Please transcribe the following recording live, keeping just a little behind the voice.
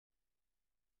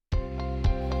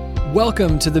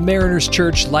Welcome to the Mariners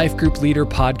Church Life Group Leader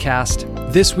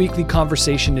Podcast. This weekly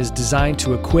conversation is designed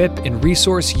to equip and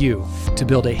resource you to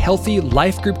build a healthy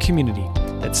life group community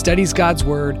that studies God's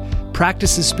Word,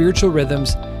 practices spiritual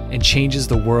rhythms, and changes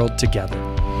the world together.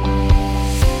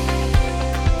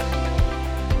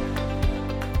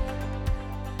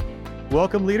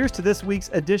 Welcome, leaders, to this week's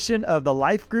edition of the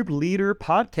Life Group Leader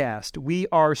Podcast. We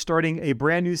are starting a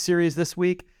brand new series this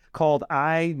week called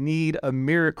I Need a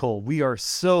Miracle. We are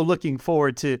so looking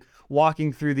forward to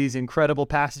walking through these incredible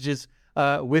passages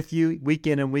with you week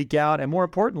in and week out, and more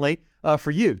importantly,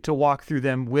 for you to walk through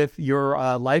them with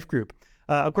your life group.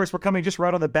 Of course, we're coming just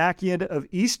right on the back end of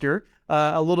Easter.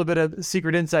 A little bit of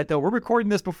secret insight, though. We're recording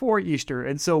this before Easter,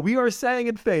 and so we are saying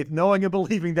in faith, knowing and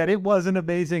believing that it was an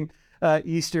amazing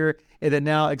Easter, and then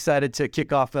now excited to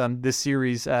kick off this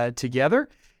series together.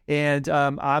 And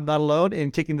I'm not alone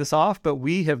in kicking this off, but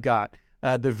we have got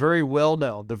the very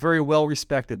well-known, the very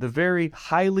well-respected, the very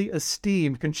highly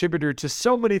esteemed contributor to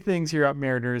so many things here at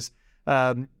Mariners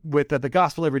with the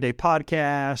Gospel Everyday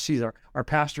podcast. She's our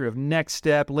pastor of Next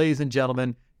Step. Ladies and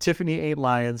gentlemen, Tiffany A.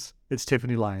 Lyons. It's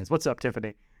Tiffany Lyons. What's up,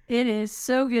 Tiffany? It is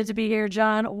so good to be here,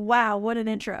 John. Wow, what an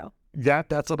intro.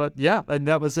 That's about, and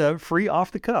that was free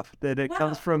off the cuff. That it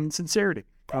comes from sincerity,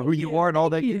 who you are and all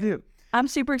that you do. I'm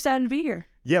super excited to be here.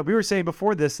 Yeah, we were saying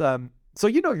before this, so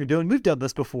you know what you're doing. We've done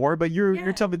this before, but you're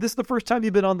telling me this is the first time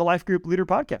you've been on the Life Group Leader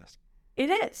Podcast. It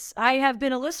is. I have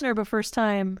been a listener, but first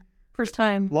time.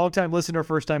 Long-time listener,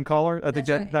 first-time caller. I think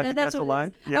that's the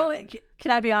line. Yeah. Oh,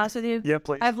 can I be honest with you? Yeah,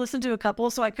 please. I've listened to a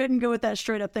couple, so I couldn't go with that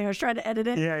straight-up thing. I was trying to edit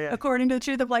it according to the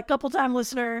truth of like couple-time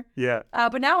listener. Yeah.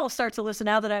 But now I'll start to listen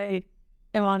now that I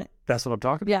am on it. That's what I'm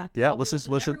talking about. Yeah. Yeah.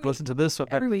 Listen to this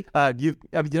every week. I know you've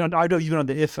been on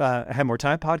the If I Had More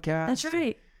Time podcast. That's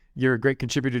right. You're a great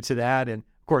contributor to that, and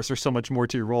of course, there's so much more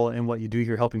to your role in what you do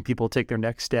here, helping people take their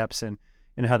next steps and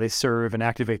how they serve and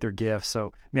activate their gifts.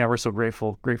 So, yeah, we're so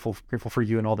grateful for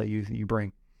you and all that you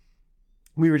bring.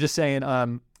 We were just saying,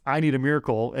 I need a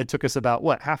miracle. It took us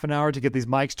about half an hour to get these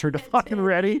mics turned on and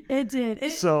ready. It did.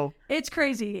 It's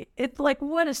crazy. It's like,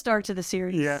 what a start to the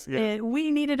series. Yeah.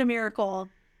 We needed a miracle.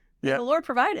 Yeah. The Lord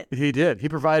provided. He did. He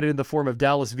provided in the form of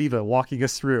Dallas Viva walking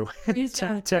us through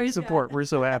tech support. God. We're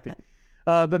so happy.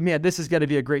 But man, this is going to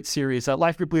be a great series.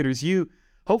 Life Group Leaders, you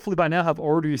hopefully by now have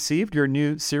already received your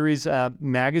new series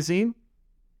magazine.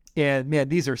 And man,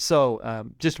 these are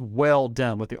so just well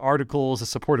done with the articles, the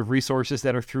supportive resources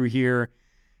that are through here,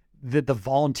 the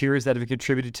volunteers that have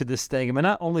contributed to this thing. I mean,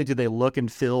 not only do they look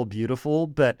and feel beautiful,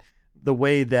 but the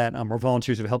way that our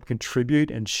volunteers have helped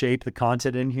contribute and shape the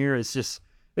content in here is just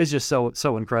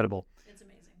so incredible. It's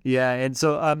amazing. Yeah, and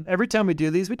so every time we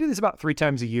do these about 3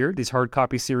 times a year, these hard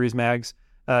copy series mags.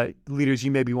 Leaders,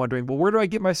 you may be wondering, well, where do I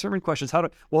get my sermon questions?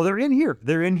 Well, they're in here.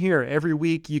 They're in here. Every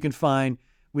week you can find,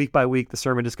 week by week, the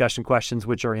sermon discussion questions,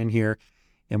 which are in here,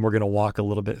 and we're going to walk a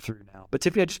little bit through now. But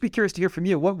Tiffany, I'd just be curious to hear from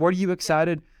you. What are you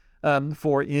excited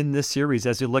for in this series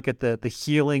as you look at the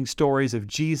healing stories of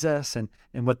Jesus and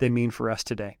what they mean for us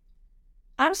today?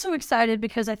 I'm so excited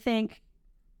because I think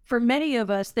for many of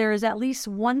us, there is at least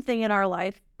one thing in our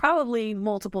life, probably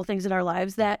multiple things in our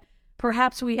lives that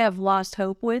perhaps we have lost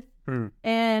hope with.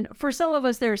 And for some of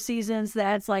us, there are seasons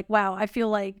that it's like, wow, I feel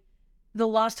like the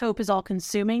lost hope is all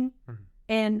consuming.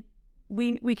 And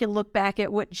we can look back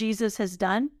at what Jesus has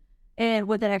done and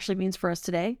what that actually means for us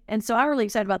today. And so I'm really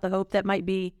excited about the hope that might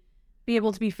be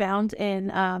able to be found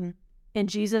in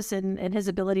Jesus and his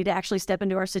ability to actually step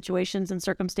into our situations and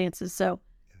circumstances. So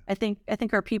I think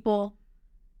our people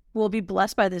will be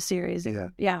blessed by this series.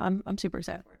 Yeah, I'm super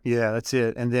excited for it. Yeah, that's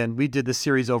it. And then we did the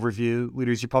series overview.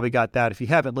 Leaders, you probably got that. If you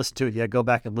haven't listened to it yet, go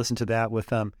back and listen to that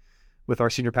with our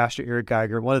senior pastor, Eric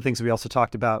Geiger. One of the things we also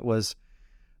talked about was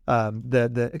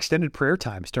the extended prayer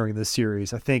times during this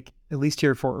series. I think, at least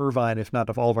here for Irvine, if not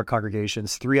of all of our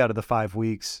congregations, 3 out of the 5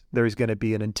 weeks, there's going to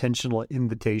be an intentional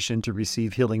invitation to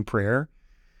receive healing prayer,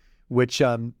 which,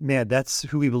 man, that's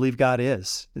who we believe God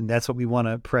is. And that's what we want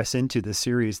to press into this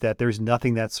series, that there's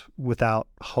nothing that's without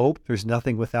hope. There's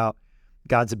nothing without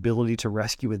God's ability to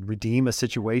rescue and redeem a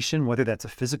situation, whether that's a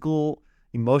physical,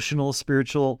 emotional,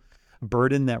 spiritual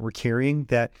burden that we're carrying,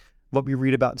 that what we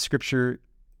read about in Scripture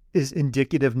is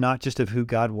indicative not just of who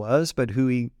God was, but who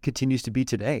he continues to be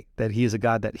today, that he is a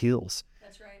God that heals.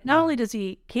 That's right. Not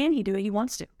only can he do it, he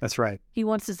wants to. That's right. He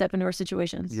wants to step into our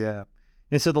situations. Yeah.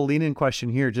 And so the lean-in question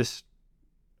here just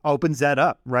opens that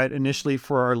up, right? Initially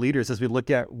for our leaders, as we look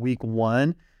at week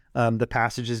 1, the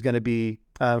passage is going to be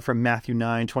from Matthew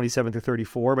 9, 27 through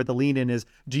 34. But the lean-in is,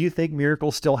 do you think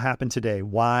miracles still happen today?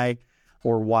 Why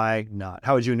or why not?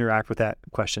 How would you interact with that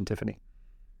question, Tiffany?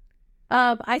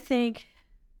 I think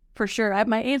for sure.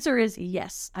 My answer is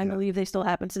yes. I believe they still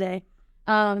happen today.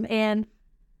 And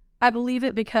I believe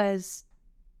it because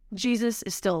Jesus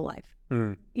is still alive.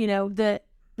 You know, the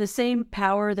same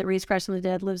power that raised Christ from the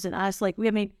dead lives in us. Like,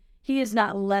 he is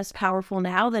not less powerful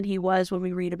now than he was when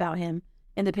we read about him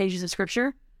in the pages of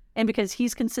Scripture. And because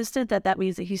he's consistent, that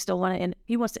means that he still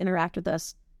wants to interact with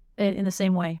us in the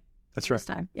same way. That's right. This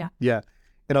time. Yeah. Yeah.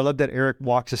 And I love that Eric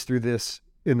walks us through this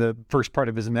in the first part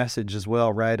of his message as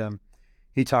well, right?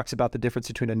 He talks about the difference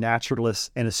between a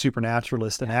naturalist and a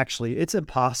supernaturalist. And actually, it's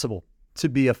impossible to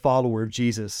be a follower of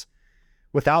Jesus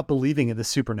without believing in the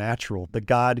supernatural, the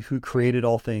God who created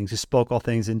all things, who spoke all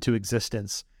things into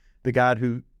existence, the God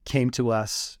who came to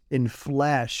us in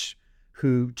flesh,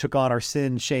 who took on our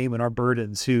sin, shame, and our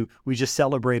burdens, who we just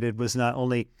celebrated was not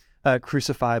only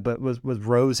crucified, but was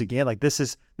rose again. Like, this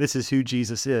is who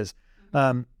Jesus is.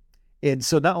 And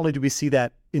so not only do we see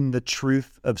that in the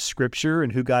truth of Scripture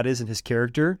and who God is and his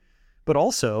character, but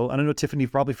also, I don't know, Tiffany,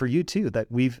 probably for you too, that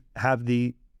we've have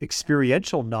the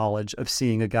experiential knowledge of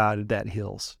seeing a God that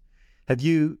heals. Have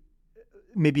you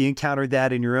maybe encountered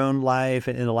that in your own life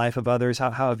and in the life of others?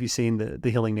 How have you seen the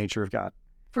healing nature of God?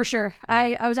 For sure.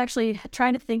 I was actually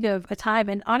trying to think of a time,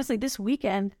 and honestly, this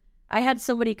weekend, I had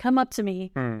somebody come up to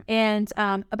me, and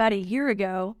about a year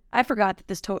ago, I forgot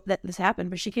that this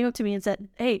happened, but she came up to me and said,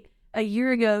 "Hey, a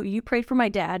year ago, you prayed for my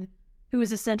dad, who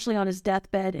was essentially on his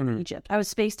deathbed in Egypt. I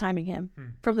was FaceTiming him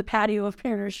from the patio of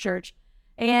Mariners Church,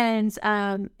 and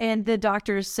the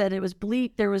doctors said it was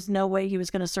bleak. There was no way he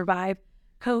was going to survive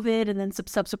COVID and then some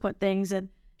subsequent things. And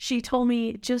she told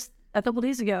me just a couple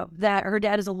days ago that her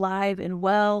dad is alive and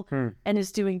well and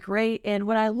is doing great. And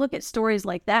when I look at stories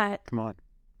like that,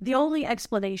 the only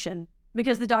explanation,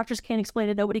 because the doctors can't explain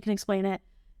it, nobody can explain it,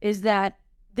 is that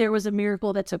there was a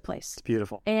miracle that took place. It's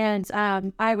beautiful. And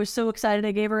I was so excited.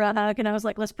 I gave her a hug and I was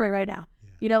like, let's pray right now.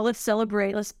 You know, let's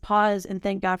celebrate. Let's pause and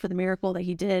thank God for the miracle that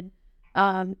he did.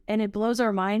 And it blows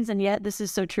our minds. And yet this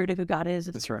is so true to who God is.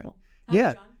 It's That's right.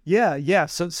 beautiful. Yeah.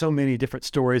 So many different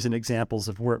stories and examples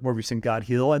of where we've seen God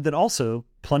heal. And then also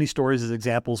plenty of stories as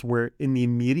examples where in the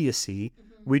immediacy,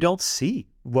 we don't see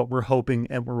what we're hoping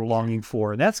and we're longing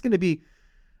for. And that's going to be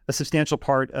a substantial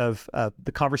part of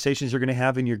the conversations you're going to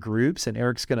have in your groups. And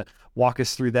Eric's going to walk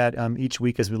us through that each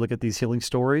week as we look at these healing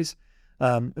stories.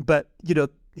 But, you know,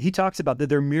 he talks about that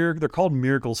they're called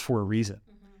miracles for a reason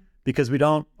because we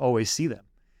don't always see them.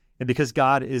 And because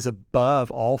God is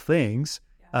above all things,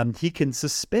 he can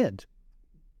suspend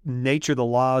nature, the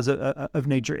laws of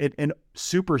nature, and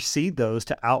supersede those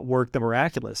to outwork the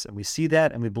miraculous. And we see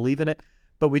that and we believe in it,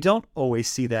 but we don't always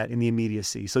see that in the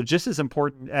immediacy. So just as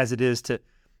important as it is to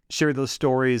share those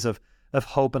stories of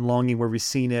hope and longing where we've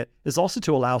seen it, is also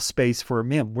to allow space for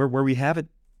where we haven't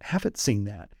seen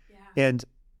that. Yeah. And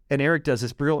Eric does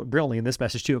this brilliantly in this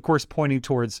message too, of course, pointing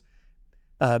towards,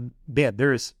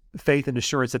 there is faith and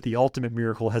assurance that the ultimate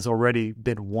miracle has already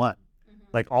been won.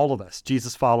 Like all of us,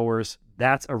 Jesus followers,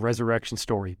 that's a resurrection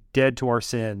story, dead to our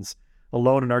sins,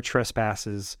 alone in our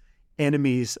trespasses,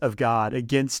 enemies of God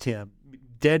against him,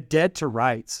 dead to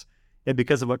rights. And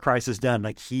because of what Christ has done,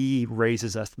 like he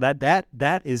raises us.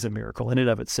 That is a miracle in and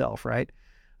of itself, right?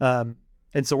 And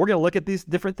so we're going to look at these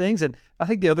different things. And I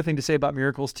think the other thing to say about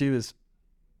miracles too is,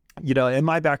 you know, in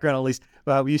my background at least,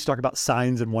 we used to talk about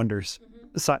signs and wonders,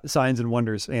 signs and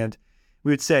wonders, and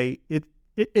we would say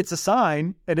it's a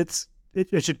sign, and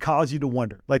it should cause you to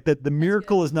wonder. Like the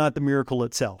miracle is not the miracle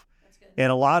itself.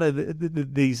 And a lot of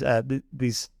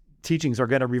these teachings are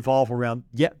going to revolve around,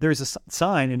 there's a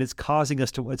sign and it's causing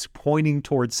us to, it's pointing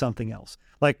towards something else.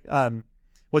 Like,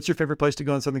 what's your favorite place to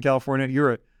go in Southern California?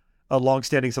 You're a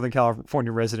longstanding Southern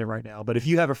California resident right now, but if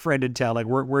you have a friend in town, like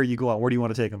where are you going? Where do you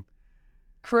want to take them?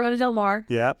 Corona Del Mar.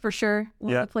 Yeah. For sure.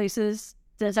 One of the places.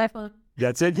 That's iPhone.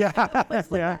 That's it. Yeah.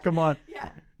 Yeah. Come on.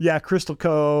 Yeah. Crystal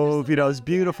Cove, you know, it's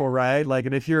beautiful, right? Like,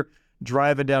 and if you're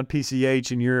driving down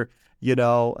PCH and you're, you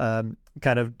know,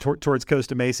 kind of towards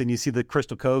Costa Mesa and you see the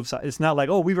Crystal Cove side, it's not like,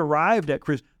 oh, we've arrived at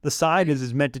the sign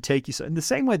is meant to take you. So in the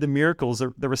same way, the miracles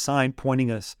are, they're a sign pointing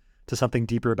us to something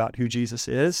deeper about who Jesus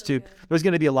is. There's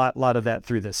going to be a lot of that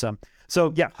through this.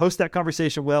 So yeah, host that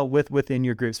conversation well within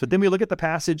your groups. But then we look at the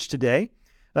passage today,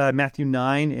 Matthew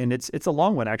 9, and it's a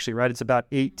long one actually, right? It's about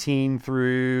 18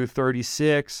 through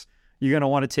 36. You're going to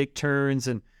want to take turns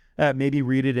and maybe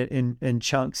read it in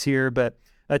chunks here. But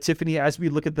Tiffany, as we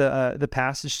look at the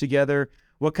passage together,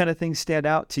 what kind of things stand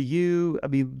out to you? I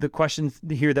mean, the questions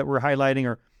here that we're highlighting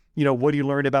are, you know, what do you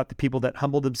learn about the people that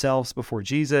humbled themselves before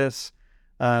Jesus?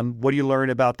 What do you learn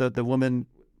about the woman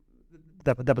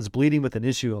that was bleeding with an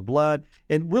issue of blood?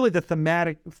 And really the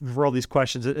thematic for all these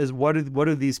questions is what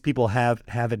do these people have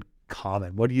in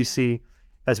common? What do you see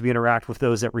as we interact with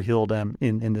those that were healed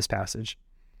in this passage?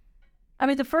 I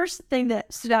mean, the first thing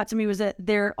that stood out to me was that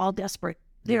they're all desperate.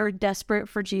 They were desperate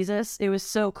for Jesus. It was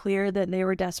so clear that they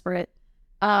were desperate,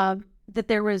 that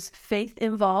there was faith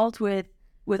involved with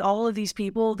all of these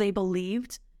people. They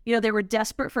believed, they were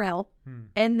desperate for help.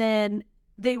 And then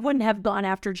they wouldn't have gone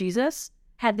after Jesus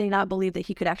had they not believed that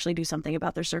he could actually do something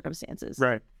about their circumstances.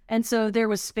 Right. And so there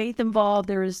was faith involved.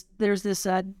 There's this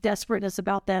desperateness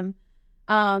about them.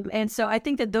 And so I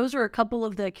think that those are a couple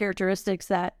of the characteristics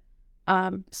that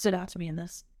stood out to me in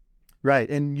this. Right.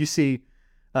 And you see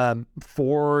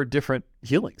 4 different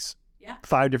healings. Yeah.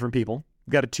 5 different people.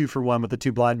 We've got a 2-for-1 with the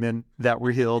 2 blind men that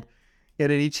were healed.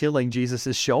 And in each healing, Jesus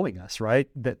is showing us, right,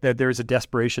 that there's a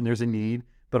desperation, there's a need,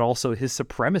 but also his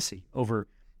supremacy over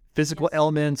physical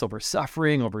elements, over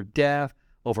suffering, over death,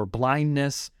 over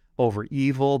blindness, over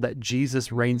evil, that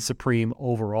Jesus reigns supreme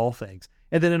over all things.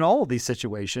 And then in all of these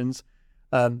situations,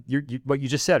 what you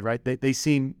just said, right, they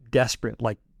seem desperate,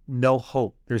 like no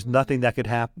hope. There's nothing that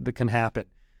can happen.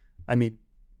 I mean,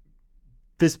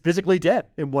 physically dead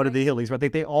in one of the healings, but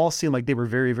they all seem like they were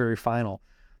very, very final.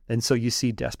 And so you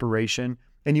see desperation,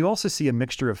 and you also see a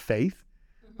mixture of faith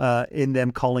in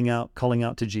them calling out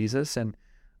to Jesus. And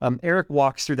Eric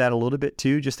walks through that a little bit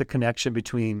too, just the connection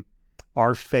between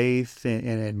our faith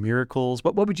and miracles.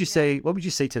 What would you say? What would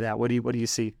you say to that? What do you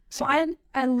see? So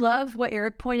I love what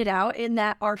Eric pointed out in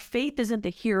that our faith isn't the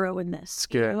hero in this. It's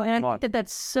good. And I think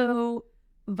that's so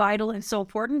vital and so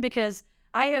important, because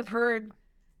I have heard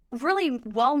really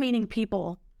well-meaning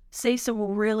people say some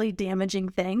really damaging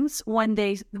things when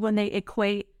they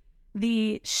equate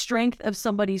the strength of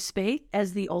somebody's faith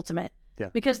as the ultimate. Yeah.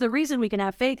 Because the reason we can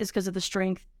have faith is because of the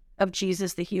strength of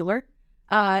Jesus, the healer,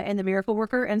 and the miracle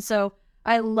worker. And so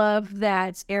I love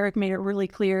that Eric made it really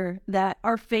clear that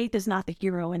our faith is not the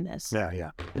hero in this.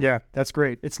 Yeah, that's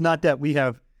great. It's not that we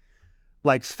have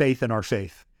like faith in our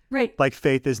faith. Right. Like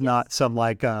faith is not some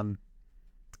like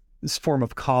this form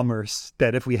of commerce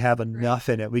that if we have enough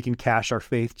in it, we can cash our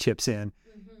faith chips in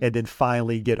and then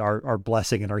finally get our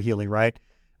blessing and our healing, right?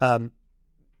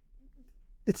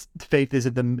 It's faith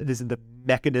isn't the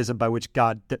mechanism by which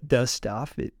God does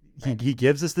stuff. He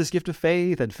gives us this gift of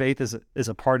faith, and faith is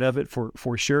a part of it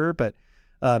for sure. But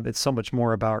it's so much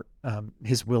more about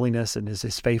his willingness and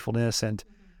his faithfulness. And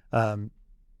I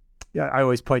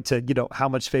always point to how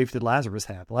much faith did Lazarus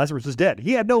have? Lazarus was dead.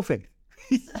 He had no faith.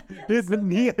 He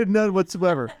had none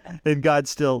whatsoever, and God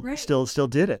still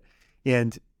did it.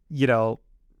 And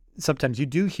sometimes you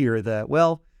do hear that.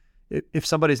 Well, if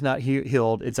somebody's not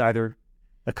healed, it's either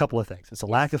a couple of things. It's a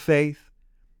lack of faith,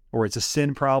 or it's a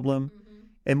sin problem.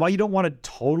 And while you don't want to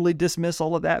totally dismiss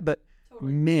all of that, but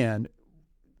man,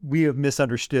 we have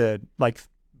misunderstood. Like,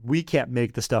 we can't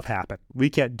make the stuff happen.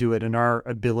 We can't do it in our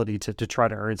ability to try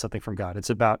to earn something from God. It's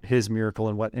about his miracle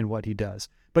and what he does.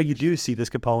 But you do see this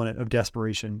component of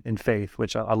desperation and faith,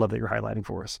 which I love that you're highlighting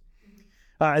for us.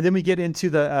 And then we get into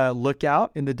the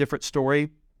lookout in the different story.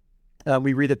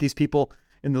 We read that these people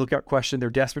in the lookout question, they're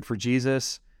desperate for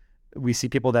Jesus. We see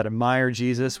people that admire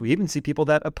Jesus. We even see people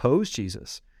that oppose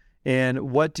Jesus.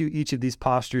 And what do each of these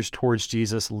postures towards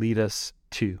Jesus lead us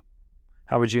to?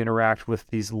 How would you interact with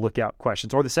these lookout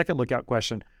questions? Or the second lookout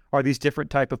question, are these different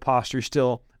type of postures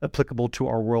still applicable to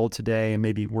our world today? And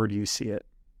maybe where do you see it?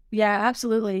 Yeah,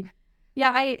 absolutely.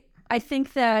 Yeah, I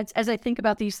think that as I think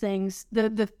about these things,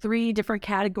 the 3 different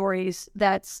categories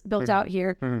that's built out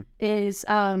here is,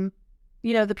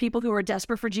 the people who were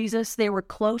desperate for Jesus, they were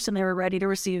close and they were ready to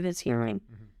receive his healing.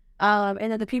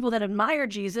 And then the people that admire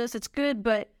Jesus, it's good,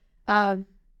 but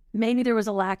maybe there was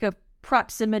a lack of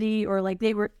proximity, or like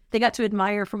they got to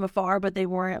admire from afar, but they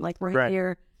weren't like right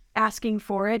there asking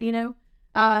for it,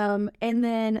 and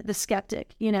then the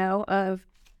skeptic, of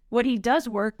what he does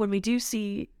work when we do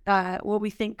see what we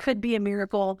think could be a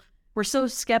miracle. We're so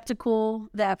skeptical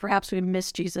that perhaps we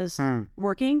miss Jesus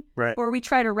working, or we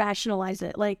try to rationalize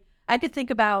it. Like, I could think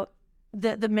about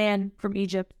the man from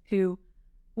Egypt who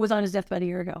was on his deathbed a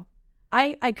year ago.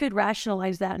 I could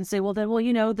rationalize that and say, well,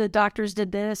 the doctors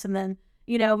did this, and then,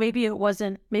 maybe it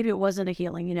wasn't a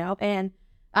healing, and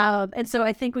so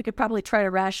I think we could probably try to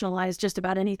rationalize just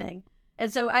about anything.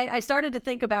 And so I started to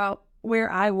think about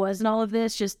where I was in all of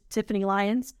this, just Tiffany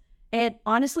Lyons. And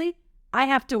honestly, I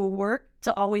have to work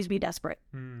to always be desperate.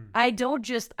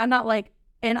 I'm not like,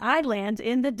 and I land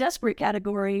in the desperate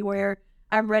category where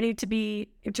I'm ready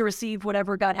to receive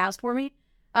whatever God has for me.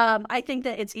 I think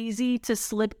that it's easy to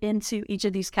slip into each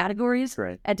of these categories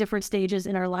at different stages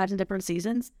in our lives and different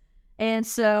seasons. And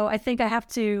so I think I have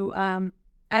to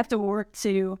work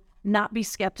to not be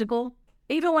skeptical.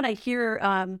 Even when I hear,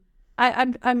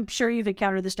 I'm sure you've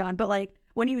encountered this, John, but like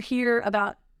when you hear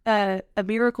about a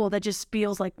miracle that just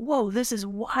feels like, whoa, this is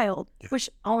wild, which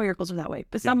all miracles are that way.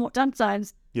 But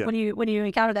sometimes when you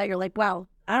encounter that, you're like, wow,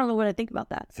 I don't know what I think about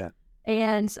that. Yeah.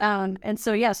 And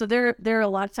so there are a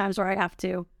lot of times where I have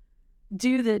to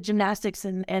do the gymnastics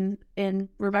and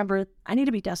remember I need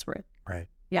to be desperate. Right.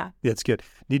 Yeah. Yeah, it's good.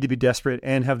 Need to be desperate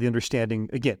and have the understanding.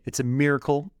 Again, it's a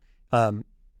miracle.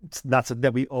 It's not something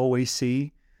that we always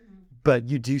see, but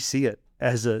you do see it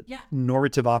as a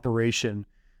normative operation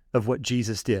of what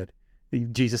Jesus did.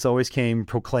 Jesus always came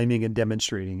proclaiming and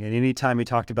demonstrating. And anytime he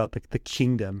talked about the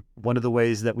kingdom, one of the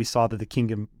ways that we saw that the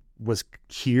kingdom was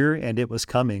here and it was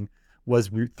coming was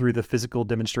through the physical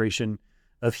demonstration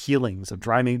of healings, of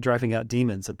driving out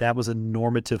demons. That was a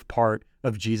normative part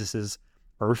of Jesus's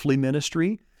earthly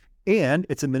ministry. And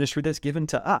it's a ministry that's given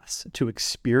to us to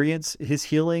experience his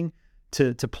healing,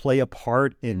 to play a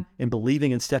part in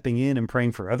believing and stepping in and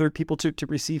praying for other people to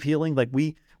receive healing. Like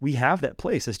we have that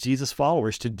place as Jesus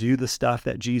followers to do the stuff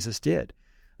that Jesus did.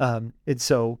 And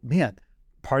so, man,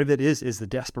 part of it is the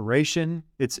desperation.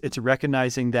 It's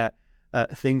recognizing that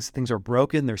things are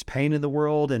broken. There's pain in the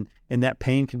world, and that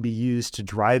pain can be used to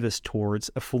drive us towards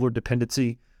a fuller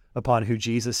dependency upon who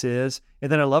Jesus is.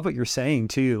 And then I love what you're saying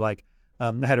too. Like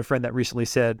I had a friend that recently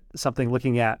said something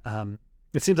looking at,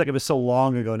 it seems like it was so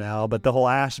long ago now, but the whole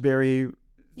Ashbury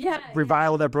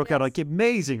revival that broke out, like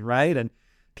amazing, right? And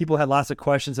people had lots of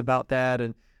questions about that.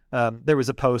 And there was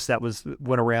a post that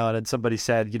went around and somebody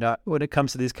said, when it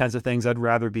comes to these kinds of things, I'd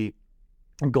rather be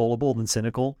gullible than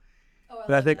cynical.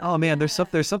 But I think,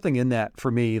 there's something in that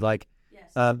for me, like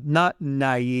not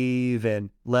naive and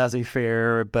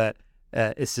laissez-faire, but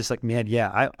it's just like, man,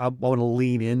 I want to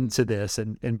lean into this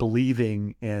and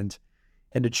believing and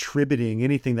attributing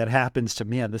anything that happens to,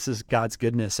 man, this is God's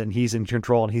goodness and he's in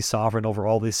control and he's sovereign over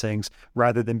all these things,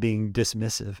 rather than being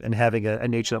dismissive and having a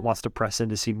nature that wants to press in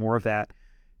to see more of that,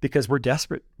 because we're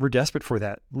desperate. We're desperate for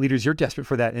that. Leaders, you're desperate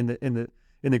for that in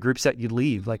the groups that you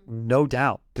lead. Like, no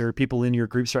doubt there are people in your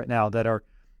groups right now that are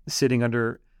sitting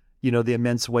under, the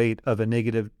immense weight of a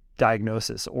negative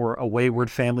diagnosis or a wayward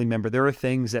family member. There are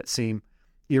things that seem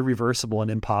irreversible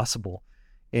and impossible.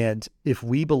 And if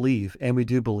we believe, and we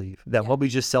do believe, that what we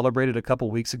just celebrated a couple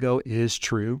weeks ago is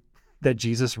true, that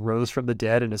Jesus rose from the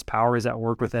dead and his power is at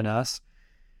work within us,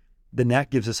 then that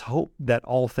gives us hope that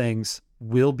all things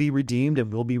will be redeemed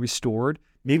and will be restored.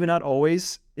 Maybe not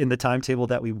always in the timetable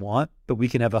that we want, but we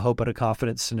can have a hope and a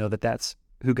confidence to know that that's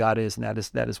who God is, and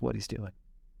that is what he's doing.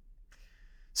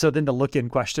 So then the look-in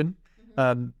question.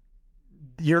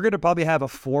 You're going to probably have a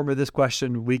form of this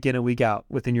question week in and week out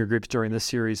within your groups during this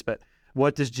series, but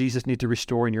what does Jesus need to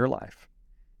restore in your life?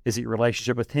 Is it your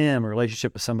relationship with him, or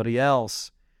relationship with somebody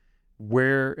else?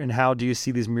 Where and how do you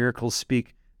see these miracles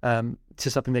speak to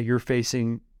something that you're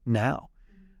facing now?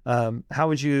 How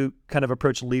would you kind of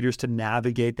approach leaders to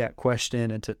navigate that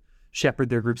question and to shepherd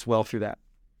their groups well through that?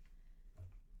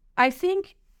 I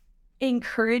think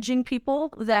encouraging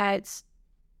people that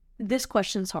this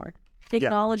question's hard,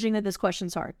 acknowledging that this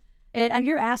question's hard. And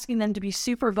you're asking them to be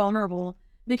super vulnerable,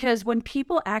 because when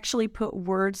people actually put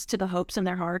words to the hopes in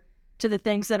their heart, to the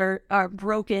things that are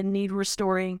broken, need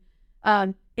restoring,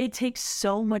 it takes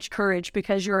so much courage,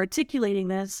 because you're articulating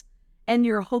this and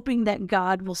you're hoping that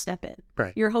God will step in.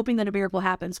 Right. You're hoping that a miracle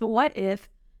happens. But what if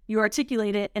you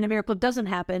articulate it and a miracle doesn't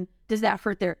happen? Does that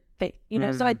hurt their faith?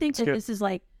 So I think that this is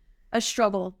like a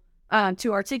struggle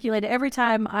to articulate it. Every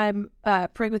time I'm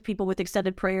praying with people with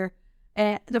extended prayer,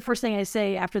 and the first thing I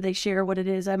say after they share what it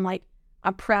is, I'm like,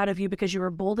 I'm proud of you because you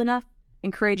were bold enough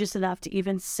and courageous enough to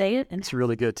even say it. And it's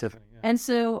really good, Tiffany. Yeah. And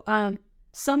so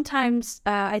sometimes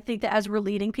I think that as we're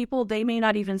leading people, they may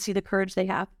not even see the courage they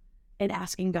have in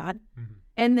asking God. Mm-hmm.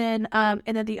 And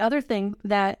then the other thing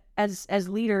that as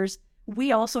leaders,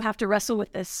 we also have to wrestle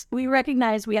with this. We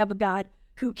recognize we have a God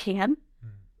who can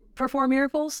perform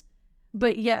miracles,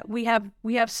 but yet we have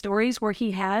stories where he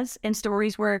has, and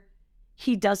stories where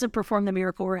he doesn't perform the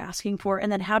miracle we're asking for.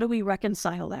 And then how do we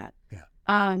reconcile that?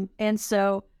 Yeah. And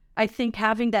so I think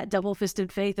having that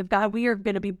double-fisted faith of, God, we are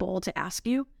going to be bold to ask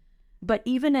you, but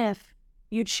even if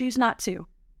you choose not to,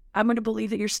 I'm going to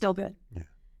believe that you're still good. Yeah.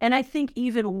 And I think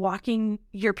even walking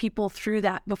your people through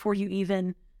that before you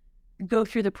even go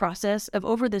through the process of,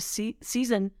 over this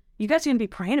season, you guys are going to be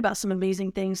praying about some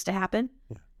amazing things to happen.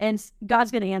 Yeah. And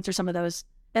God's going to answer some of those.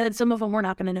 And then some of them we're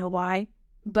not going to know why,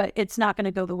 but it's not going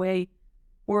to go the way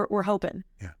we're hoping.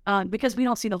 Yeah. Because we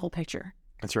don't see the whole picture.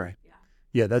 That's right.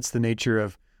 Yeah, that's the nature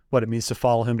of what it means to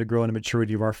follow him, to grow in the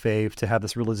maturity of our faith, to have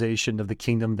this realization of the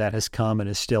kingdom that has come and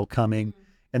is still coming,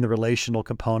 and the relational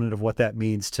component of what that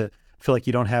means, to feel like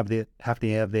you don't have the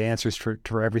answers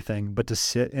for everything, but to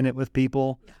sit in it with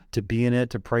people, to be in it,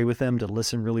 to pray with them, to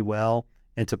listen really well,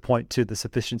 and to point to the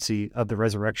sufficiency of the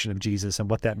resurrection of Jesus and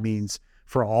what that means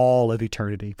for all of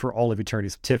eternity,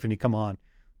 So Tiffany, come on.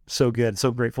 So good.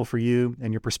 So grateful for you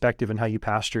and your perspective and how you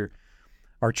pastor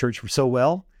our church so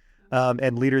well.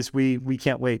 And leaders, we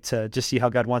can't wait to just see how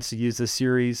God wants to use this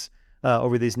series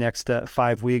over these next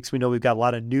 5 weeks. We know we've got a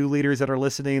lot of new leaders that are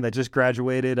listening that just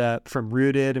graduated from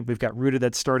Rooted, and we've got Rooted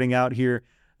that's starting out here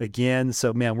again.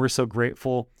 So man, we're so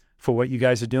grateful for what you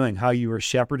guys are doing, how you are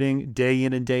shepherding day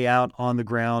in and day out on the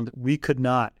ground. We could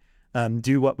not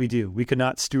do what we do. We could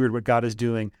not steward what God is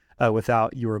doing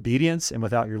without your obedience and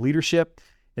without your leadership.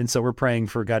 And so we're praying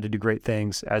for God to do great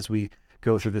things as we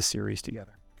go through this series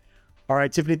together. All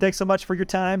right, Tiffany, thanks so much for your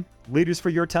time. Leaders, for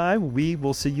your time. We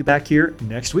will see you back here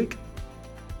next week.